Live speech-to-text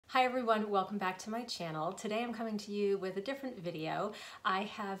Hi everyone, welcome back to my channel. Today I'm coming to you with a different video. I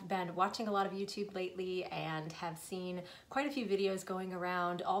have been watching a lot of YouTube lately and have seen quite a few videos going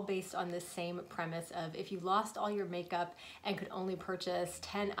around, all based on this same premise of if you lost all your makeup and could only purchase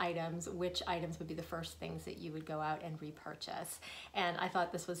 10 items, which items would be the first things that you would go out and repurchase. And I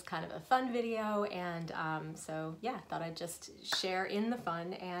thought this was kind of a fun video, and so yeah, thought I'd just share in the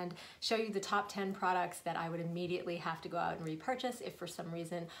fun and show you the top 10 products that I would immediately have to go out and repurchase if for some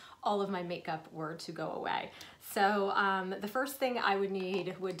reason all of my makeup were to go away. So the first thing I would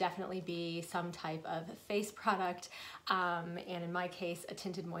need would definitely be some type of face product, and in my case a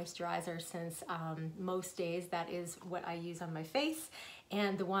tinted moisturizer, since most days that is what I use on my face.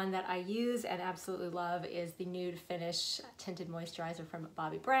 And the one that I use and absolutely love is the Nude Finish Tinted Moisturizer from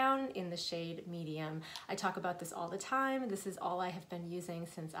Bobbi Brown in the shade Medium. I talk about this all the time. This is all I have been using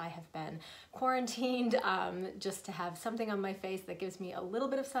since I have been quarantined, just to have something on my face that gives me a little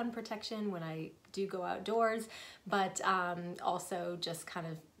bit of sun protection when I do go outdoors, but also just kind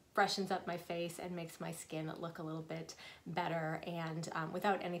of freshens up my face and makes my skin look a little bit better, and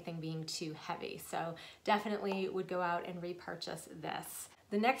without anything being too heavy. So definitely would go out and repurchase this.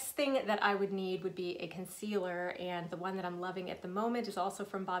 The next thing that I would need would be a concealer, and the one that I'm loving at the moment is also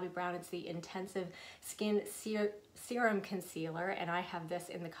from Bobbi Brown. It's the Intensive Skin Serum Concealer, and I have this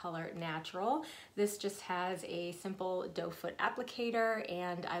in the color Natural. This just has a simple doe foot applicator,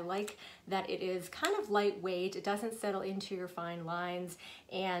 and I like that it is kind of lightweight. It doesn't settle into your fine lines,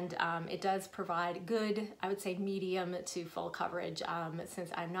 and it does provide good, I would say medium to full coverage, since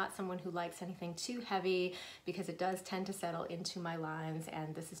I'm not someone who likes anything too heavy, because it does tend to settle into my lines, and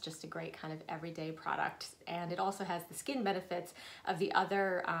this is just a great kind of everyday product. And it also has the skin benefits of the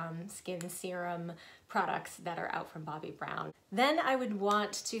other skin serum products that are out from Bobbi Brown. Then I would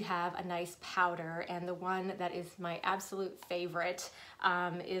want to have a nice powder, and the one that is my absolute favorite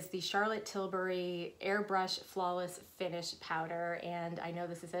is the Charlotte Tilbury Airbrush Flawless Finish Powder, and I know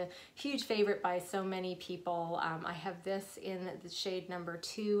this is a huge favorite by so many people. I have this in the shade number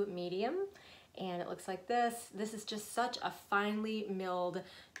 2 Medium, and it looks like this. This is just such a finely milled,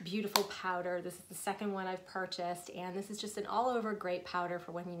 beautiful powder. This is the second one I've purchased, and this is just an all-over great powder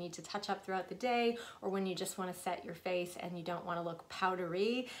for when you need to touch up throughout the day, or when you just want to set your face and you don't want to look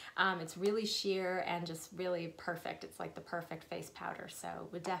powdery. It's really sheer and just really perfect. It's like the perfect face powder, so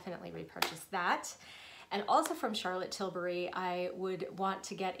would definitely repurchase that. And also from Charlotte Tilbury, I would want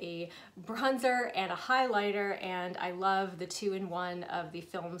to get a bronzer and a highlighter, and I love the 2-in-1 of the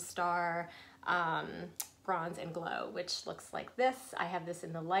Filmstar Bronze and Glow, which looks like this. I have this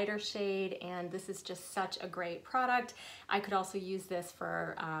in the lighter shade, and this is just such a great product. I could also use this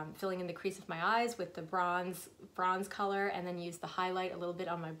for filling in the crease of my eyes with the bronze color, and then use the highlight a little bit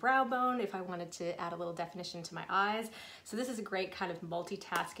on my brow bone if I wanted to add a little definition to my eyes. So this is a great kind of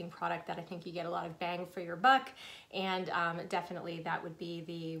multitasking product that I think you get a lot of bang for your buck, and definitely that would be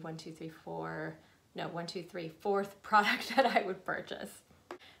the 4th product that I would purchase.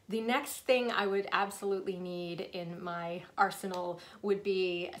 The next thing I would absolutely need in my arsenal would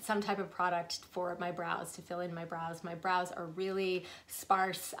be some type of product for my brows, to fill in my brows. My brows are really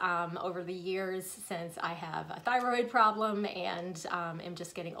sparse over the years since I have a thyroid problem and am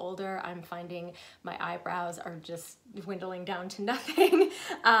just getting older. I'm finding my eyebrows are just dwindling down to nothing,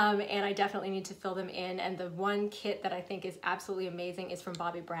 and I definitely need to fill them in. And the one kit that I think is absolutely amazing is from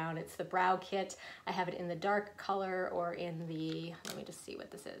Bobbi Brown. It's the brow kit. I have it in the dark color, or in the, let me just see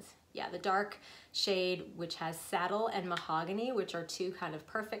what this is. Yeah, the dark shade, which has Saddle and Mahogany, which are two kind of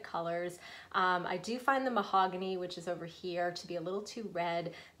perfect colors. I do find the Mahogany, which is over here, to be a little too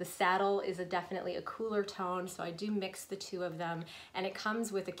red. The Saddle is definitely a cooler tone, so I do mix the two of them. And it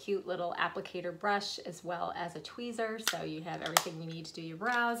comes with a cute little applicator brush as well as a tweezer, so you have everything you need to do your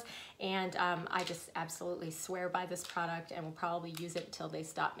brows. And I just absolutely swear by this product and will probably use it until they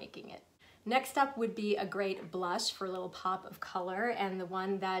stop making it. Next up would be a great blush for a little pop of color, and the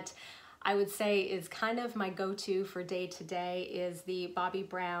one that I would say is kind of my go-to for day to day is the Bobbi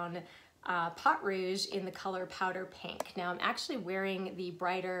Brown Pot Rouge in the color Powder Pink. Now I'm actually wearing the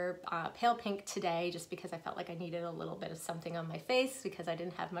brighter pale pink today just because I felt like I needed a little bit of something on my face because I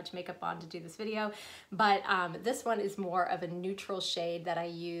didn't have much makeup on to do this video, but this one is more of a neutral shade that I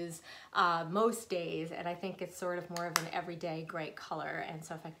use most days, and I think it's sort of more of an everyday great color. And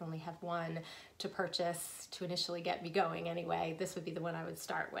so if I can only have one to purchase to initially get me going anyway, this would be the one I would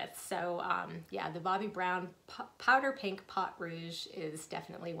start with. So yeah, the Bobbi Brown Powder Pink Pot Rouge is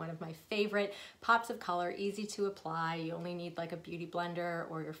definitely one of my favorite pops of color, easy to apply. You only need like a beauty blender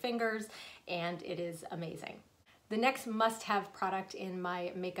or your fingers, and it is amazing. The next must-have product in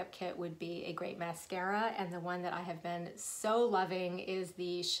my makeup kit would be a great mascara, and the one that I have been so loving is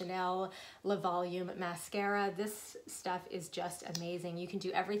the Chanel Le Volume Mascara. This stuff is just amazing. You can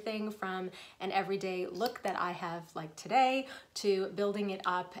do everything from an everyday look that I have like today to building it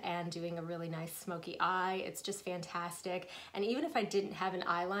up and doing a really nice smoky eye. It's just fantastic. And even if I didn't have an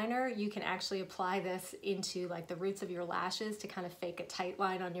eyeliner, you can actually apply this into like the roots of your lashes to kind of fake a tight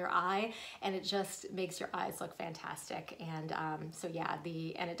line on your eye, and it just makes your eyes look fantastic. And so yeah,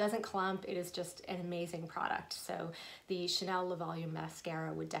 and it doesn't clump. It is just an amazing product. So the Chanel Le Volume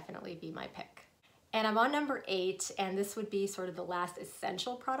Mascara would definitely be my pick. And I'm on number 8, and this would be sort of the last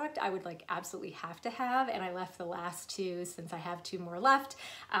essential product I would like absolutely have to have, and I left the last 2, since I have 2 more left,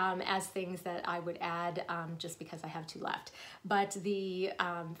 as things that I would add just because I have 2 left. But the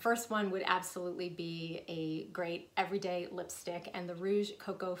first one would absolutely be a great everyday lipstick, and the Rouge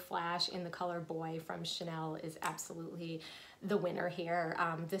Coco Flash in the color Boy from Chanel is absolutely the winner here.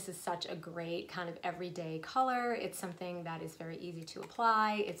 This is such a great kind of everyday color. It's something that is very easy to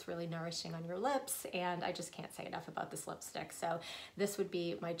apply. It's really nourishing on your lips, and I just can't say enough about this lipstick. So this would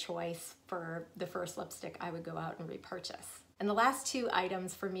be my choice for the first lipstick I would go out and repurchase. And the last 2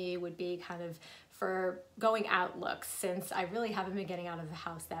 items for me would be kind of for going out looks, since I really haven't been getting out of the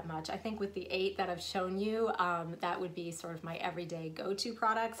house that much. I think with the 8 that I've shown you, that would be sort of my everyday go-to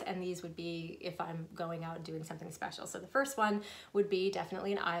products, and these would be if I'm going out and doing something special. So the first one would be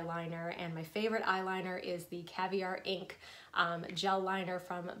definitely an eyeliner, and my favorite eyeliner is the Caviar Ink gel liner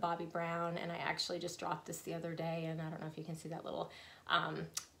from Bobbi Brown, and I actually just dropped this the other day, and I don't know if you can see that little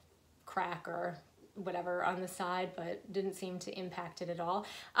crack or whatever on the side, but didn't seem to impact it at all.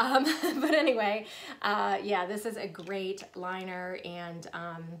 But anyway, yeah, this is a great liner, and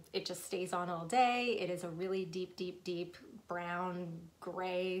it just stays on all day. It is a really deep brown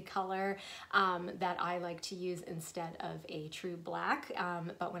gray color that I like to use instead of a true black.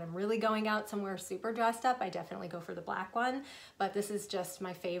 But when I'm really going out somewhere super dressed up, I definitely go for the black one. But this is just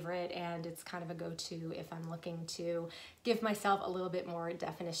my favorite, and it's kind of a go-to if I'm looking to give myself a little bit more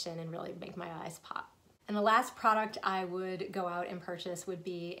definition and really make my eyes pop. And the last product I would go out and purchase would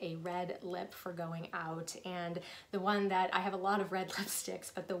be a red lip for going out. And the one that, I have a lot of red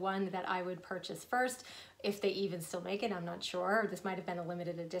lipsticks, but the one that I would purchase first, if they even still make it, I'm not sure. This might have been a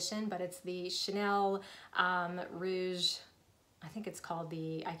limited edition, but it's the Chanel Rouge, I think it's called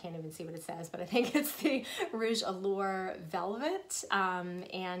the, I can't even see what it says, but I think it's the Rouge Allure Velvet.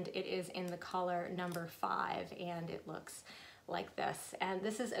 And it is in the color number 5, and it looks like this. And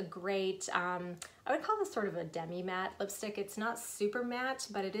this is a great, I would call this sort of a demi-matte lipstick. It's not super matte,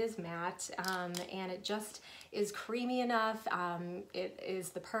 but it is matte, and it just is creamy enough. It is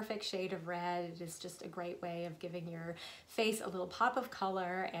the perfect shade of red. It is just a great way of giving your face a little pop of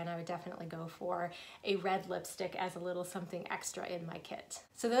color, and I would definitely go for a red lipstick as a little something extra in my kit.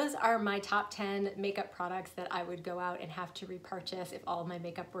 So those are my top 10 makeup products that I would go out and have to repurchase if all my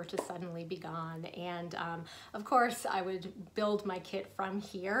makeup were to suddenly be gone. And of course, I would build my kit from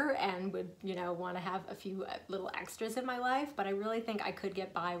here and would, you know, want to have a few little extras in my life, but I really think I could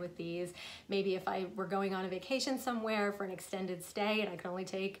get by with these. Maybe if I were going on a vacation somewhere for an extended stay and I could only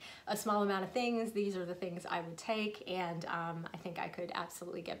take a small amount of things, these are the things I would take, and I think I could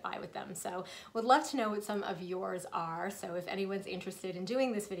absolutely get by with them. So would love to know what some of yours are. So if anyone's interested in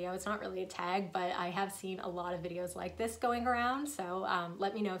doing this video, it's not really a tag, but I have seen a lot of videos like this going around, so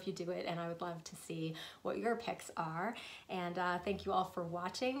let me know if you do it, and I would love to see what your picks are. And thank you all for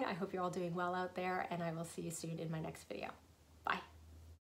watching. I hope you're all doing well out there, and I will see you soon in my next video.